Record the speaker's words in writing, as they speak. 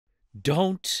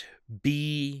Don't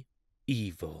be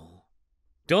evil.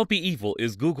 Don't be evil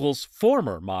is Google's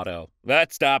former motto.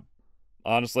 Stop.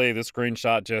 Honestly, this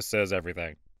screenshot just says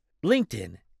everything.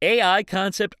 LinkedIn. AI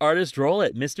concept artist role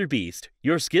at Mr. Beast.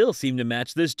 Your skills seem to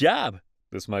match this job.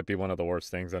 This might be one of the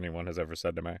worst things anyone has ever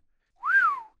said to me.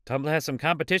 Tumblr has some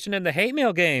competition in the hate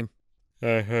mail game.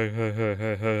 How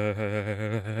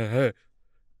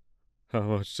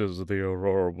much does the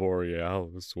Aurora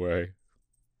Borealis weigh?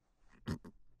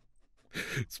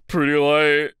 It's pretty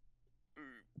light.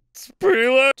 It's pretty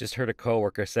light. Just heard a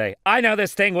coworker say, I know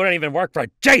this thing wouldn't even work for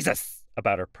Jesus,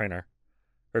 about her printer.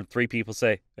 Heard 3 people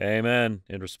say, amen,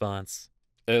 in response.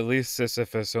 At least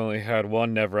Sisyphus only had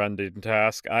one never-ending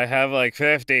task. I have like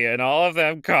 50, and all of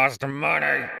them cost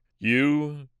money.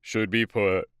 You should be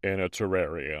put in a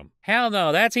terrarium. Hell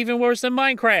no, that's even worse than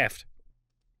Minecraft.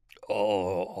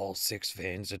 Oh, all 6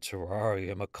 fans of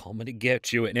Terrarium are coming to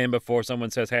get you. And then before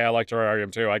someone says, hey, I like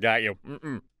Terrarium too, I got you.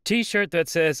 T-shirt that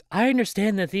says, I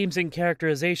understand the themes and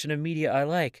characterization of media I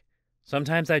like.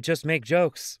 Sometimes I just make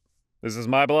jokes. This is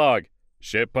my blog.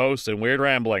 Shit posts and weird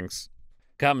ramblings.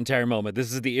 Commentary moment.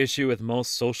 This is the issue with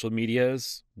most social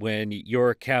medias when your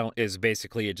account is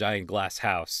basically a giant glass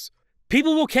house.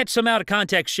 People will catch some out of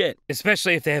context shit,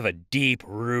 especially if they have a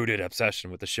deep-rooted obsession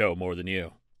with the show more than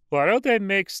you. Why don't they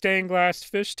make stained glass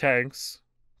fish tanks?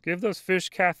 Give those fish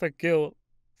Catholic guilt.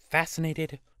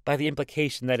 Fascinated by the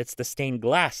implication that it's the stained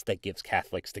glass that gives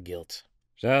Catholics the guilt.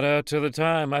 Shout out to the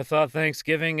time I thought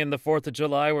Thanksgiving and the 4th of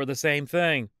July were the same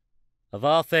thing. Of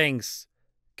all things,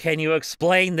 can you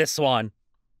explain this one?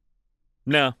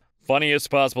 No. Funniest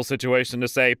possible situation to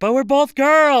say, but we're both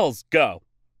girls! Go.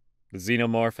 The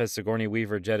xenomorph as Sigourney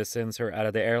Weaver jettisons her out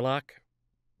of the airlock.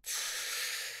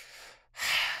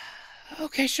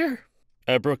 Okay, sure.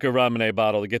 I broke a Ramune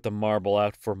bottle to get the marble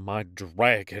out for my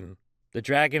dragon. The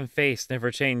dragon face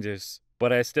never changes,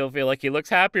 but I still feel like he looks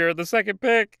happier at the second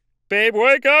pick. Babe,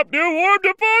 wake up, new warm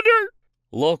to ponder!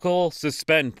 Local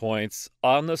suspend points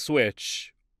on the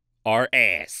Switch are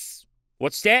ass.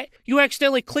 What's that? You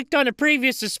accidentally clicked on a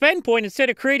previous suspend point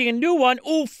instead of creating a new one?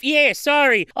 Oof, yeah,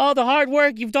 sorry. All the hard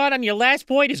work you've done on your last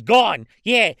point is gone.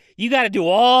 Yeah, you gotta do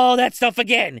all that stuff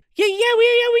again. Yeah,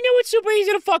 we know it's super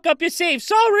easy to fuck up your save.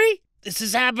 Sorry. This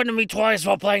has happened to me twice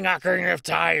while playing Ocarina of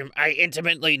Time. I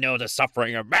intimately know the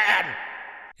suffering of man.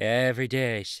 Every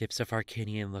day, Ships of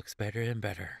Arcanium looks better and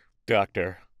better.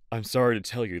 Doctor, I'm sorry to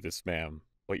tell you this, ma'am,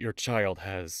 but your child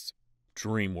has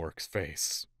DreamWorks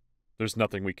face. There's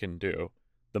nothing we can do.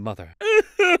 The mother.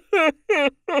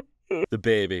 The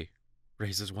baby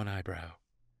raises one eyebrow.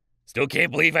 Still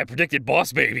can't believe I predicted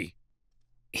Boss Baby.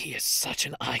 He is such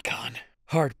an icon.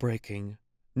 Heartbreaking.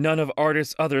 None of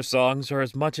artists' other songs are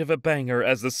as much of a banger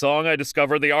as the song I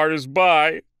discovered the artist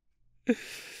by. Every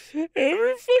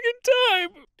fucking time.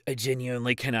 I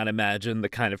genuinely cannot imagine the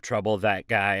kind of trouble that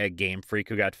guy, a Game Freak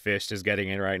who got fished, is getting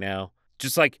in right now.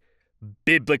 Just like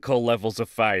biblical levels of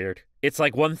fired. It's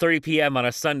like 1:30 p.m. on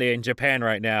a Sunday in Japan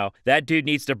right now. That dude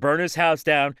needs to burn his house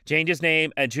down, change his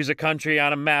name, and choose a country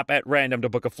on a map at random to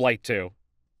book a flight to.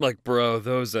 Like, bro,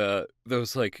 those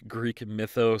like Greek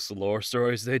mythos lore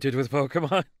stories they did with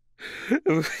Pokemon,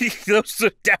 those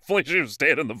definitely should have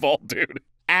stayed in the vault, dude.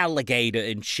 Alligator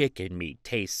and chicken meat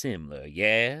taste similar,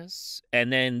 yes?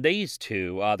 And then these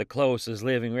two are the closest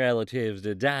living relatives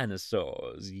to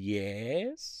dinosaurs,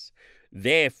 yes?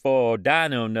 Therefore,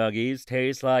 Dino Nuggies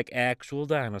taste like actual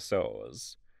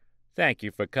dinosaurs. Thank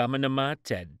you for coming to my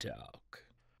TED Talk.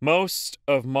 Most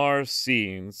of Mars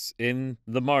scenes in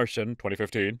The Martian,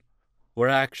 2015, were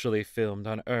actually filmed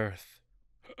on Earth.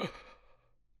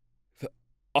 The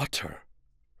utter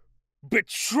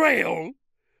betrayal?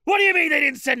 What do you mean they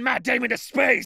didn't send Matt Damon to space?